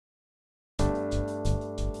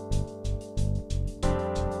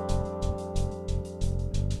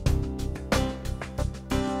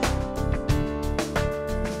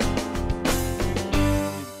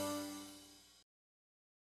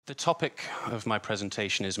The topic of my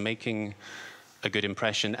presentation is making a good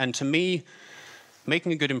impression. And to me,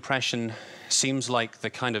 making a good impression seems like the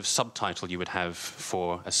kind of subtitle you would have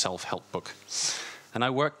for a self-help book. And I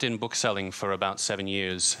worked in bookselling for about 7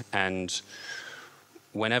 years, and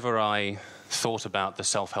whenever I thought about the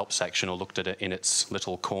self-help section or looked at it in its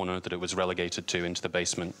little corner that it was relegated to into the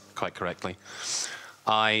basement, quite correctly,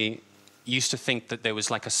 I used to think that there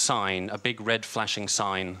was like a sign, a big red flashing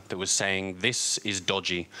sign that was saying, this is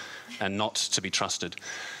dodgy and not to be trusted.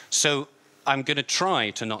 So I'm going to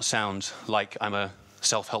try to not sound like I'm a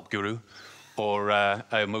self-help guru or a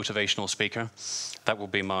motivational speaker. That will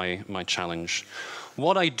be my challenge.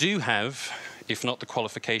 What I do have, if not the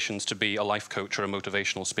qualifications to be a life coach or a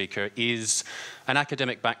motivational speaker, is an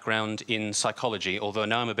academic background in psychology, although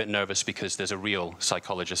now I'm a bit nervous because there's a real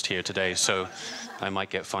psychologist here today, so I might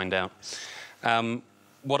get fined out.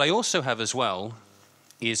 What I also have as well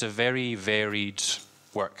is a very varied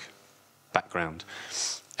work background.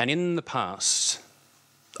 And in the past,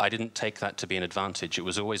 I didn't take that to be an advantage. It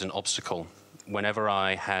was always an obstacle. Whenever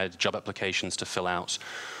I had job applications to fill out,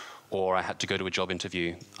 or I had to go to a job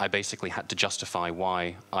interview, I basically had to justify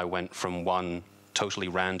why I went from one totally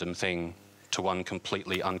random thing to one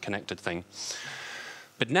completely unconnected thing.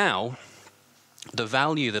 But now, the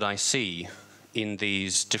value that I see in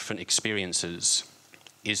these different experiences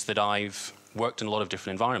is that I've worked in a lot of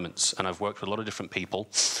different environments, and I've worked with a lot of different people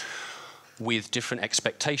with different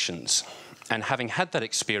expectations. And having had that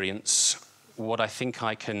experience, what I think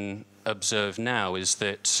I can observe now is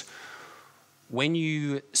that when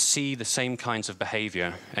you see the same kinds of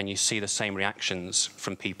behavior and you see the same reactions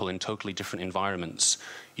from people in totally different environments,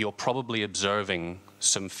 you're probably observing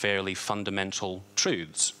some fairly fundamental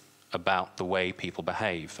truths about the way people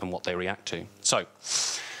behave and what they react to. So,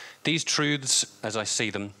 these truths, as I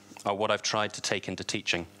see them, are what I've tried to take into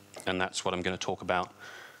teaching, and that's what I'm going to talk about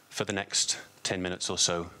for the next 10 minutes or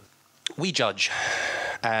so. We judge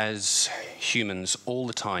as humans all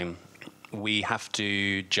the time. We have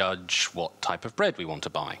to judge what type of bread we want to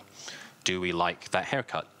buy. Do we like that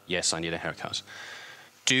haircut? Yes, I need a haircut.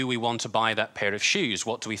 Do we want to buy that pair of shoes?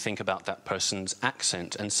 What do we think about that person's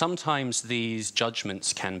accent? And sometimes these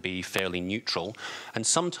judgments can be fairly neutral, and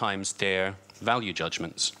sometimes they're value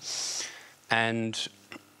judgments. And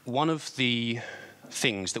one of the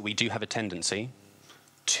things that we do have a tendency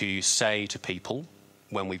to say to people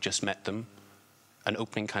when we've just met them, an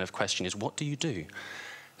opening kind of question is, what do you do?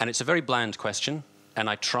 And it's a very bland question, and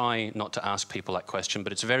I try not to ask people that question,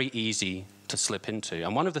 but it's very easy to slip into.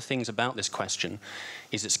 And one of the things about this question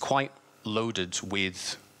is it's quite loaded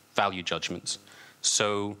with value judgments.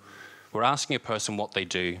 So we're asking a person what they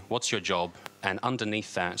do, what's your job, and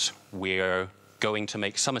underneath that, we're going to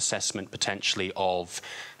make some assessment potentially of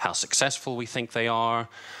how successful we think they are,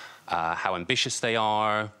 how ambitious they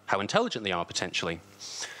are, how intelligent they are potentially.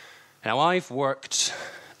 Now, I've worked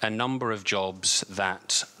a number of jobs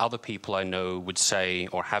that other people I know would say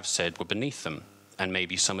or have said were beneath them, and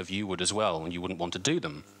maybe some of you would as well, and you wouldn't want to do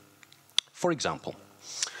them. For example,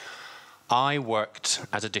 I worked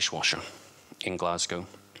as a dishwasher in Glasgow,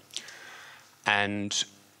 and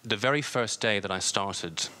the very first day that I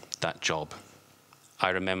started that job, I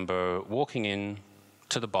remember walking in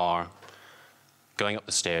to the bar, going up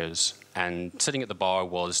the stairs, and sitting at the bar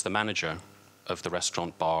was the manager of the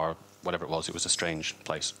restaurant, bar, whatever it was a strange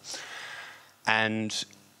place. And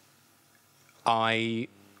I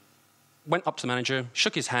went up to the manager,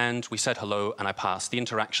 shook his hand, we said hello, and I passed. The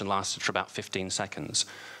interaction lasted for about 15 seconds.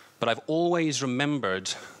 But I've always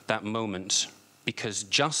remembered that moment because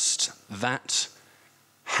just that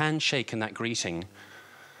handshake and that greeting,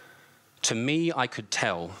 to me, I could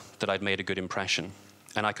tell that I'd made a good impression.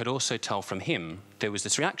 And I could also tell from him, there was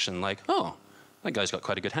this reaction like, oh, that guy's got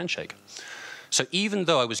quite a good handshake. So even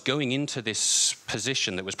though I was going into this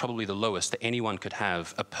position that was probably the lowest that anyone could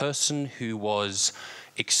have, a person who was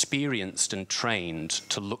experienced and trained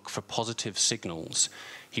to look for positive signals,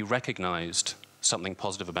 he recognized something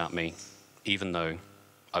positive about me, even though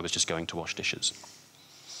I was just going to wash dishes.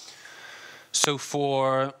 So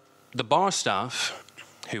for the bar staff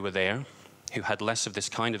who were there, who had less of this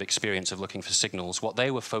kind of experience of looking for signals, what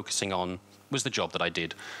they were focusing on was the job that I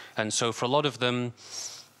did. And so for a lot of them,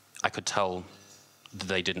 I could tell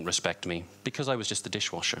they didn't respect me because I was just the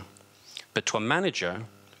dishwasher. But to a manager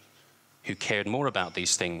who cared more about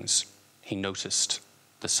these things, he noticed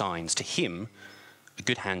the signs. To him, a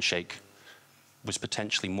good handshake was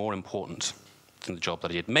potentially more important than the job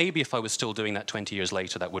that I did. Maybe if I was still doing that 20 years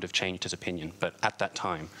later, that would have changed his opinion. But at that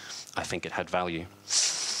time, I think it had value.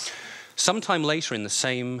 Sometime later in the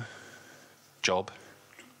same job,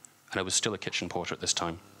 and I was still a kitchen porter at this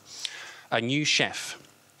time, a new chef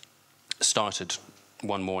started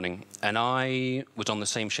one morning, and I was on the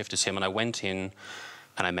same shift as him, and I went in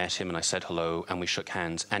and I met him and I said hello and we shook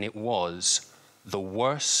hands, and it was the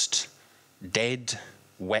worst dead,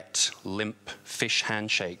 wet, limp fish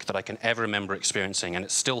handshake that I can ever remember experiencing, and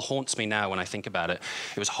it still haunts me now when I think about it.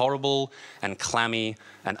 It was horrible and clammy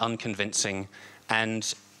and unconvincing,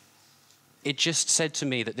 and it just said to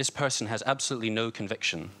me that this person has absolutely no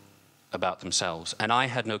conviction about themselves, and I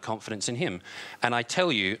had no confidence in him. And I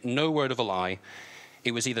tell you, no word of a lie,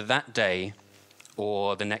 it was either that day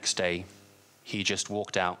or the next day he just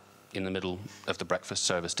walked out in the middle of the breakfast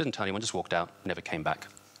service, didn't tell anyone, just walked out, never came back.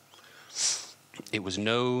 It was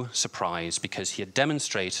no surprise, because he had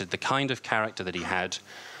demonstrated the kind of character that he had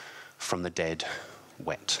from the dead,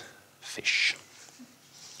 wet fish.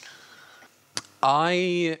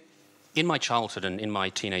 In my childhood and in my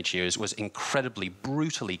teenage years, was incredibly,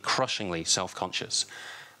 brutally, crushingly self-conscious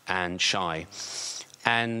and shy.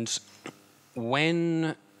 And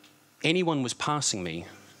when anyone was passing me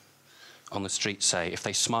on the street, say, if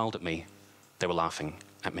they smiled at me, they were laughing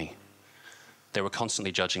at me. They were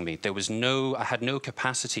constantly judging me. I had no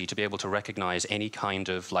capacity to be able to recognize any kind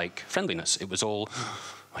of friendliness. It was all,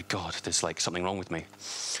 oh my God, there's something wrong with me.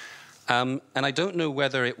 And I don't know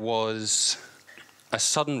whether it was a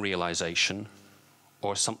sudden realization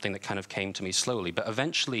or something that kind of came to me slowly, but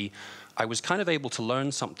eventually I was kind of able to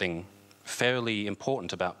learn something fairly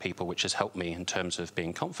important about people, which has helped me in terms of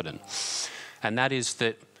being confident. And that is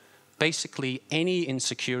that basically any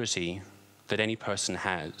insecurity that any person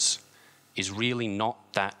has is really not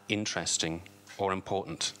that interesting or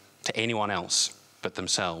important to anyone else but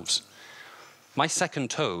themselves. My second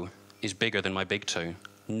toe is bigger than my big toe.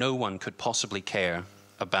 No one could possibly care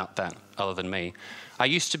about that other than me. I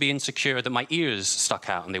used to be insecure that my ears stuck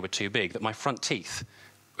out and they were too big, that my front teeth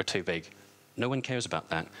were too big. No one cares about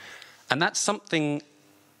that. And that's something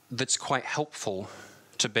that's quite helpful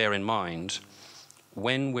to bear in mind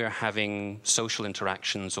when we're having social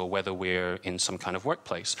interactions or whether we're in some kind of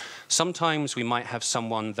workplace. Sometimes we might have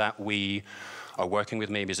someone that we are working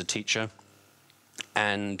with, maybe as a teacher,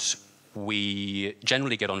 and we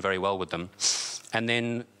generally get on very well with them. And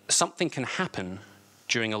then something can happen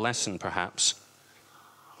during a lesson, perhaps,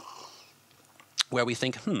 where we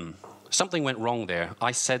think, something went wrong there.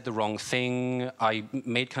 I said the wrong thing. I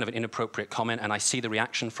made kind of an inappropriate comment, and I see the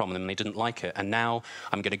reaction from them, and they didn't like it. And now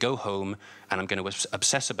I'm going to go home, and I'm going to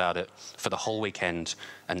obsess about it for the whole weekend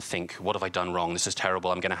and think, what have I done wrong? This is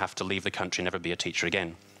terrible. I'm going to have to leave the country and never be a teacher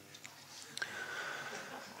again.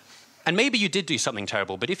 And maybe you did do something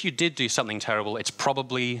terrible, but if you did do something terrible, it's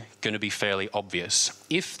probably going to be fairly obvious.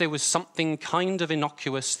 If there was something kind of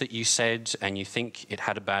innocuous that you said and you think it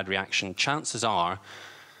had a bad reaction, chances are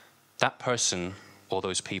that person or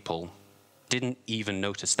those people didn't even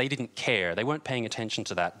notice. They didn't care. They weren't paying attention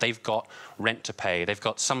to that. They've got rent to pay. They've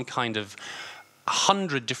got some kind of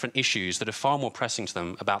 100 different issues that are far more pressing to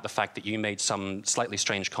them about the fact that you made some slightly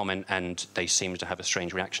strange comment and they seemed to have a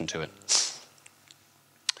strange reaction to it.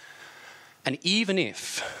 And even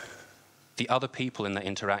if the other people in that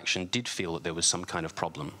interaction did feel that there was some kind of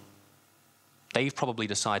problem, they've probably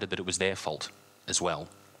decided that it was their fault as well.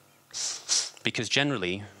 Because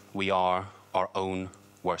generally, we are our own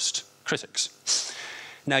worst critics.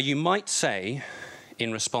 Now, you might say,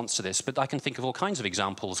 in response to this, but I can think of all kinds of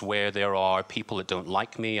examples where there are people that don't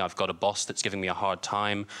like me, I've got a boss that's giving me a hard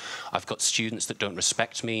time, I've got students that don't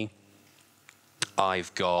respect me,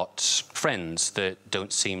 I've got friends that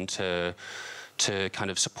don't seem to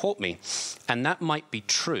kind of support me. And that might be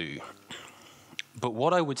true. But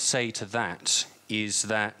what I would say to that is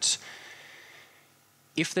that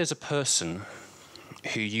if there's a person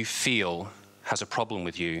who you feel has a problem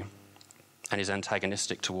with you and is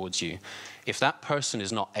antagonistic towards you, if that person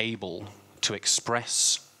is not able to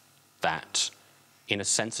express that in a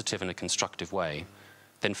sensitive and a constructive way,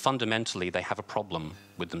 then fundamentally they have a problem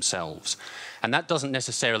with themselves. And that doesn't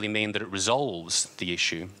necessarily mean that it resolves the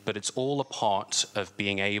issue, but it's all a part of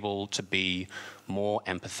being able to be more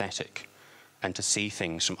empathetic and to see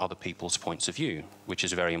things from other people's points of view, which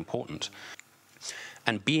is very important.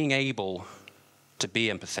 And being able to be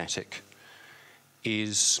empathetic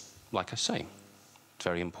is, like I say,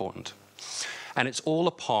 very important. And it's all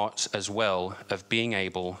a part as well of being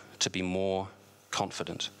able to be more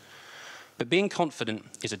confident. But being confident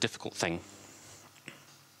is a difficult thing.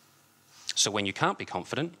 So when you can't be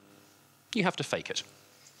confident, you have to fake it.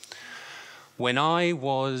 When I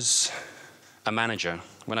was a manager,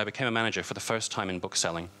 when I became a manager for the first time in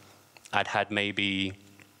bookselling, I'd had maybe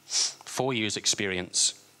 4 years'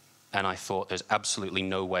 experience And I thought, there's absolutely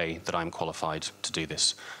no way that I'm qualified to do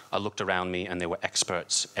this. I looked around me and there were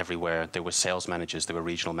experts everywhere. There were sales managers, there were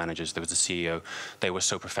regional managers, there was the CEO. They were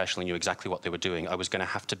so professional, knew exactly what they were doing. I was going to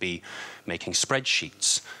have to be making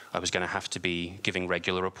spreadsheets. I was going to have to be giving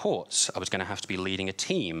regular reports. I was going to have to be leading a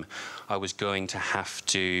team. I was going to have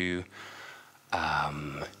to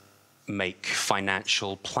make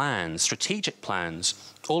financial plans, strategic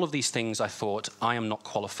plans. All of these things I thought I am not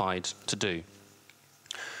qualified to do.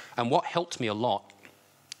 And what helped me a lot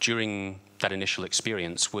during that initial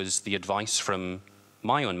experience was the advice from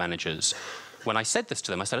my own managers. When I said this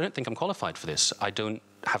to them, I said, I don't think I'm qualified for this. I don't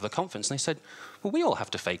have the confidence. And they said, well, we all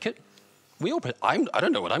have to fake it. I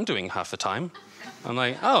don't know what I'm doing half the time. I'm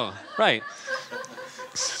like, oh, right.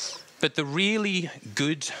 But the really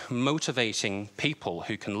good, motivating people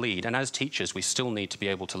who can lead, and as teachers, we still need to be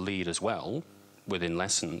able to lead as well within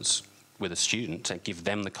lessons with a student and give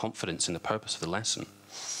them the confidence in the purpose of the lesson.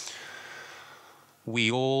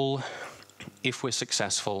 We all, if we're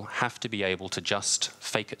successful, have to be able to just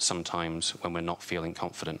fake it sometimes when we're not feeling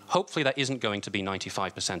confident. Hopefully that isn't going to be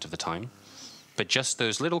 95% of the time, but just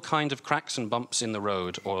those little kind of cracks and bumps in the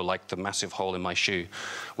road, or like the massive hole in my shoe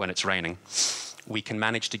when it's raining, we can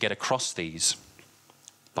manage to get across these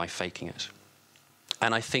by faking it.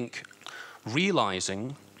 And I think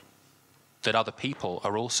realizing that other people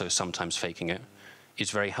are also sometimes faking it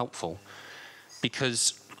is very helpful,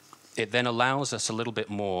 because it then allows us a little bit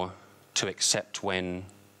more to accept when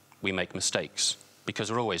we make mistakes, because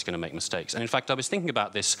we're always going to make mistakes. And in fact, I was thinking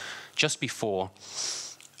about this just before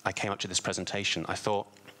I came up to this presentation. I thought,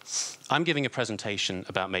 I'm giving a presentation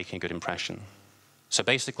about making a good impression. So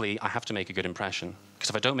basically, I have to make a good impression, because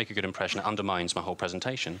if I don't make a good impression, it undermines my whole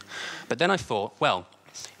presentation. But then I thought, well,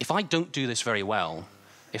 if I don't do this very well,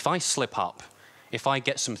 if I slip up, if I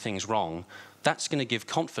get some things wrong, that's going to give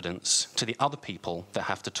confidence to the other people that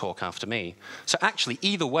have to talk after me. So actually,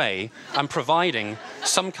 either way, I'm providing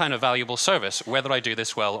some kind of valuable service, whether I do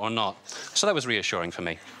this well or not. So that was reassuring for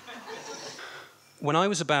me. When I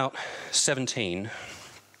was about 17,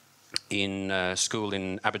 in school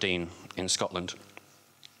in Aberdeen, in Scotland,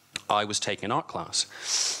 I was taking an art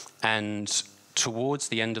class. And towards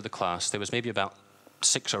the end of the class, there was maybe about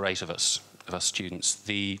 6 or 8 of us students.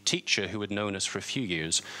 The teacher, who had known us for a few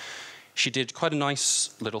years, she did quite a nice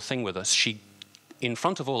little thing with us. She, in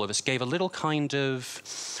front of all of us, gave a little kind of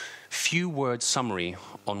few-word summary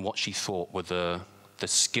on what she thought were the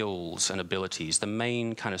skills and abilities, the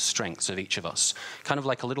main kind of strengths of each of us, kind of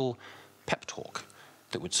like a little pep talk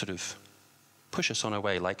that would sort of push us on our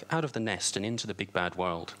way, like out of the nest and into the big bad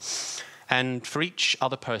world. And for each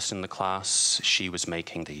other person in the class, she was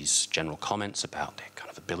making these general comments about their kind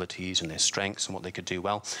of abilities and their strengths and what they could do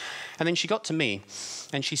well. And then she got to me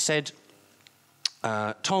and she said,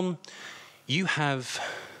 Tom, you have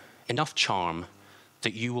enough charm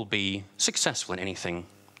that you will be successful in anything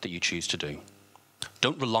that you choose to do.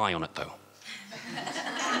 Don't rely on it, though.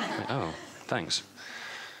 Like, oh, thanks.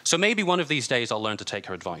 So maybe one of these days I'll learn to take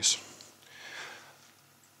her advice.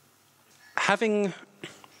 Having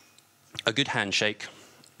a good handshake,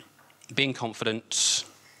 being confident,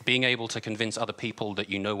 being able to convince other people that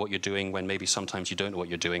you know what you're doing when maybe sometimes you don't know what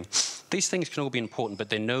you're doing, these things can all be important, but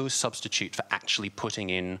they're no substitute for actually putting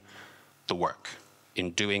in the work,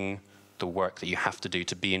 in doing the work that you have to do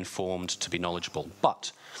to be informed, to be knowledgeable.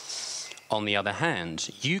 But on the other hand,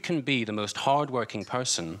 you can be the most hardworking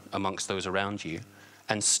person amongst those around you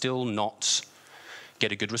and still not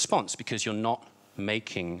get a good response because you're not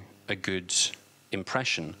making a good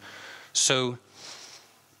impression. So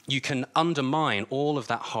you can undermine all of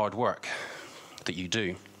that hard work that you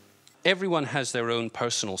do. Everyone has their own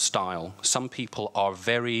personal style. Some people are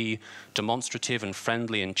very demonstrative and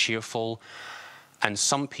friendly and cheerful, and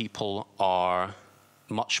some people are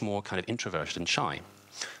much more kind of introverted and shy.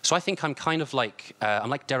 So I think I'm kind of like, I'm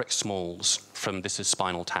like Derek Smalls from This Is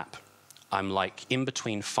Spinal Tap. I'm like in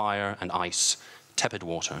between fire and ice, tepid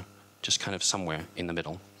water, just kind of somewhere in the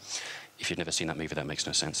middle. If you've never seen that movie, that makes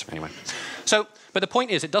no sense. Anyway. So, but the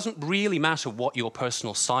point is, it doesn't really matter what your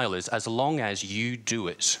personal style is as long as you do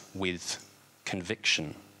it with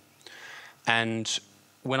conviction. And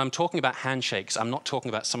when I'm talking about handshakes, I'm not talking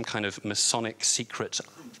about some kind of Masonic secret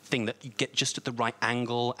thing that you get just at the right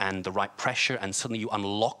angle and the right pressure, and suddenly you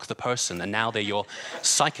unlock the person, and now they're your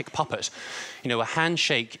psychic puppet. You know, a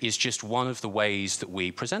handshake is just one of the ways that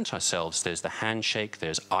we present ourselves. There's the handshake,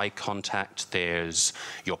 there's eye contact, there's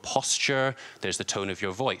your posture, there's the tone of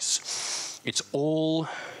your voice. It's all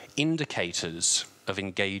indicators of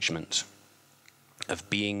engagement, of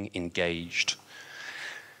being engaged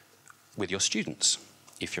with your students,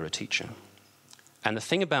 if you're a teacher. And the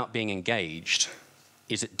thing about being engaged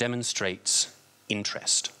is it demonstrates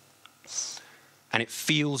interest. And it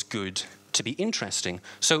feels good to be interesting.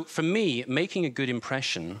 So for me, making a good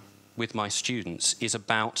impression with my students is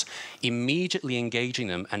about immediately engaging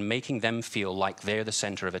them and making them feel like they're the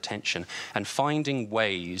center of attention and finding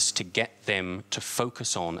ways to get them to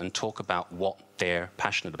focus on and talk about what they're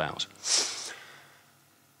passionate about.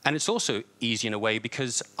 And it's also easy in a way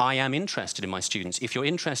because I am interested in my students. If you're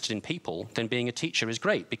interested in people, then being a teacher is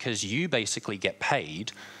great because you basically get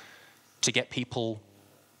paid to get people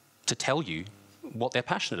to tell you what they're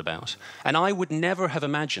passionate about. And I would never have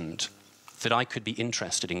imagined that I could be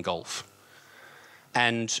interested in golf.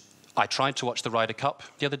 And I tried to watch the Ryder Cup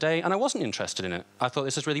the other day, and I wasn't interested in it. I thought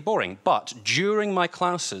this is really boring. But during my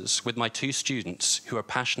classes with my 2 students who are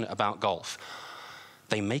passionate about golf,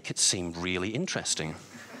 they make it seem really interesting.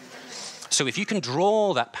 So if you can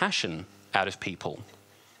draw that passion out of people,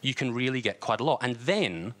 you can really get quite a lot. And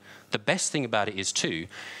then the best thing about it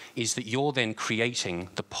is that you're then creating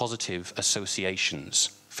the positive associations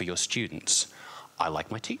for your students. I like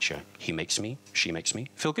my teacher. He makes me, she makes me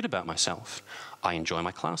feel good about myself. I enjoy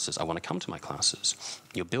my classes. I want to come to my classes.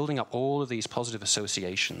 You're building up all of these positive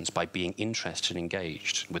associations by being interested and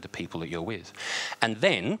engaged with the people that you're with. And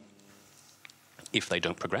then, if they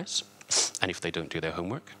don't progress, and if they don't do their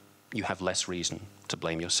homework, you have less reason to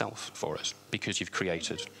blame yourself for it because you've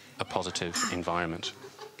created a positive environment.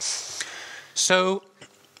 So,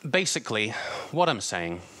 basically, what I'm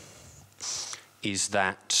saying is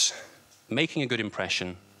that making a good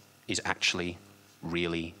impression is actually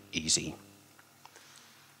really easy.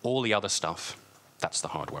 All the other stuff, that's the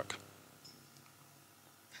hard work.